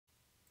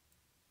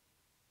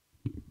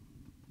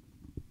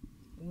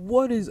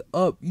What is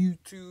up,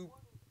 YouTube?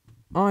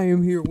 I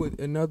am here with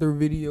another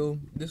video.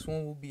 This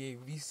one will be a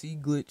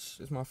VC glitch.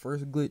 It's my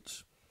first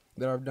glitch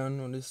that I've done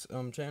on this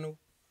channel.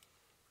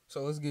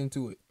 So let's get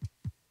into it.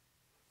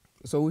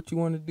 So what you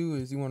want to do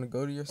is you want to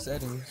go to your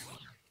settings.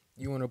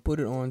 You want to put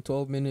it on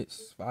 12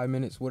 minutes, 5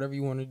 minutes, whatever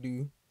you want to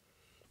do.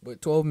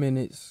 But 12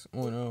 minutes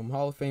on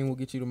Hall of Fame will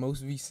get you the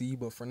most VC.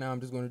 But for now, I'm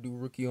just going to do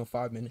rookie on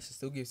 5 minutes. It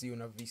still gives you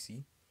enough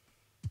VC.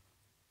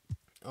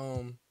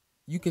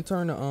 You can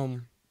turn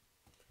the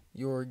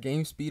your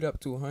game speed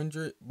up to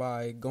 100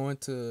 by going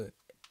to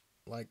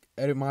like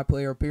edit my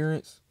player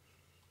appearance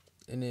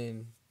and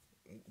then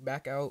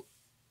back out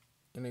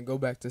and then go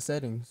back to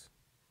settings,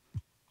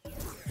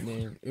 and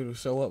then it'll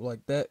show up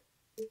like that.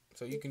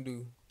 So you can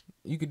do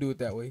it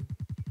that way.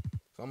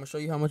 So I'm gonna show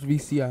you how much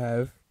VC I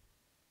have.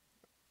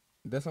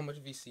 That's how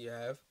much VC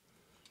I have.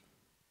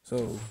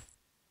 So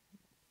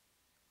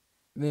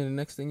then the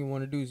next thing you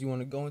want to do is you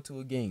want to go into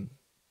a game.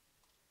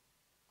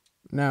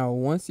 Now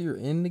once you're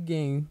in the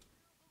game,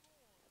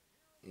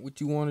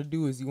 what you want to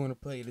do is you want to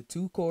play the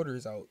 2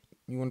 quarters out.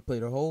 You want to play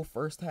the whole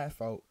first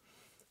half out,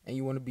 and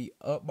you want to be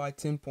up by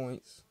 10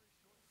 points,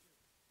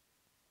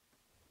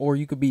 or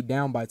you could be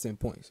down by 10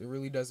 points. It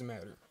really doesn't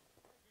matter.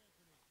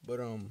 But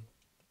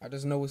I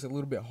just know it's a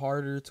little bit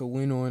harder to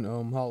win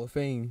on Hall of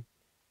Fame,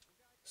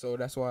 so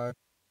that's why.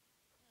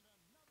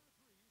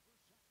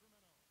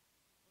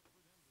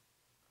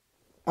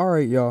 All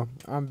right, y'all,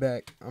 I'm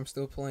back. I'm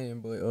still playing,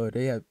 but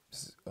they have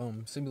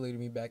simulated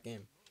me back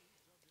in.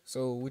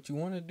 So what you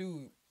want to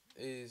do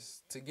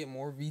is to get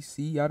more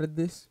VC out of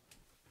this,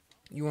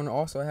 you want to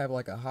also have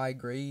like a high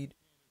grade,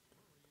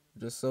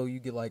 just so you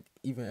get like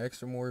even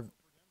extra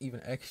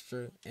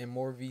and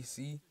more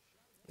VC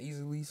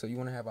easily. So you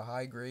want to have a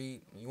high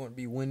grade. You want to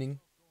be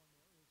winning.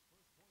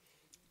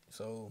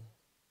 So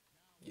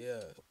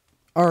yeah.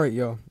 All right,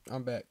 y'all,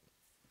 I'm back.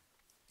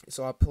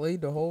 So I played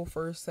the whole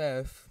first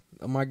half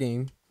of my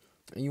game,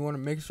 and you want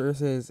to make sure it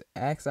says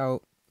axe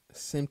out,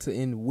 sim to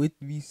end with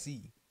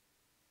VC.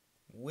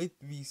 With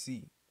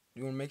VC.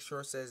 You want to make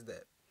sure it says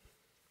that.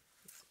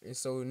 And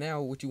so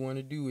now what you want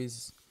to do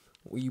is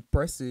when you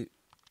press it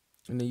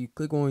and then you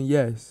click on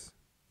yes.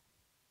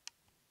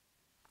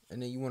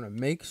 And then you want to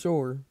make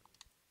sure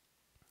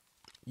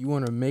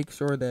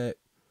that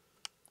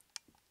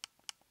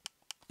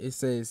it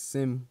says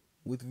sim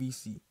with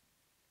VC.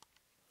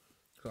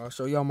 So I'll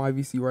show y'all my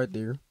VC right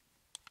there.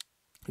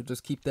 You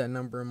just keep that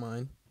number in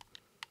mind.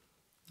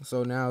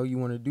 So now you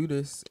want to do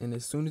this, and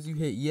as soon as you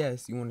hit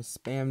yes, you want to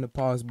spam the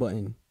pause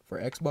button for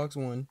Xbox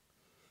One,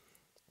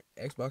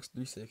 Xbox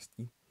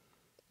 360,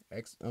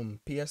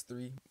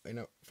 PS3,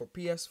 and for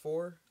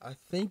PS4, I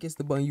think it's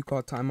the button you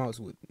call timeouts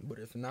with. But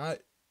if not,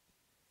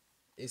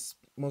 it's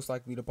most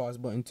likely the pause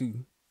button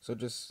too. So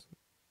just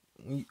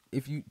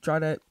if you try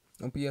that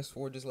on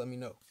PS4, just let me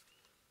know.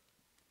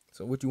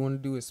 So what you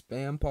want to do is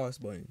spam pause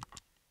button.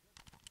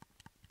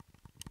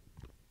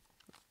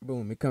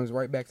 Boom, it comes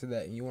right back to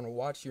that. And you want to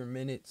watch your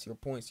minutes, your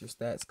points, your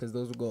stats, because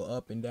those will go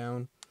up and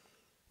down.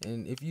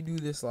 And if you do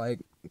this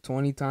like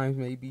 20 times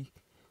maybe,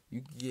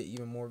 you can get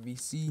even more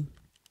VC.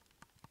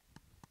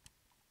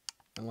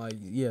 And like,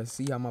 yeah,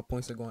 see how my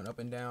points are going up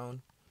and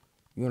down.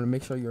 You want to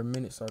make sure your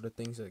minutes are the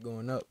things that are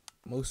going up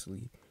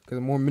mostly, because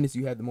the more minutes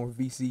you have, the more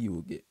VC you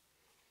will get.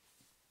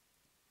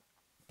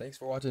 Thanks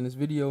for watching this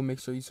video. Make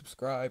sure you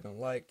subscribe and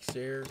like,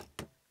 share,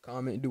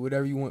 comment, do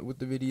whatever you want with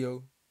the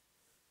video.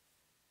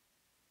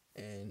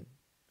 And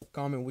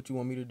comment what you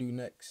want me to do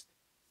next.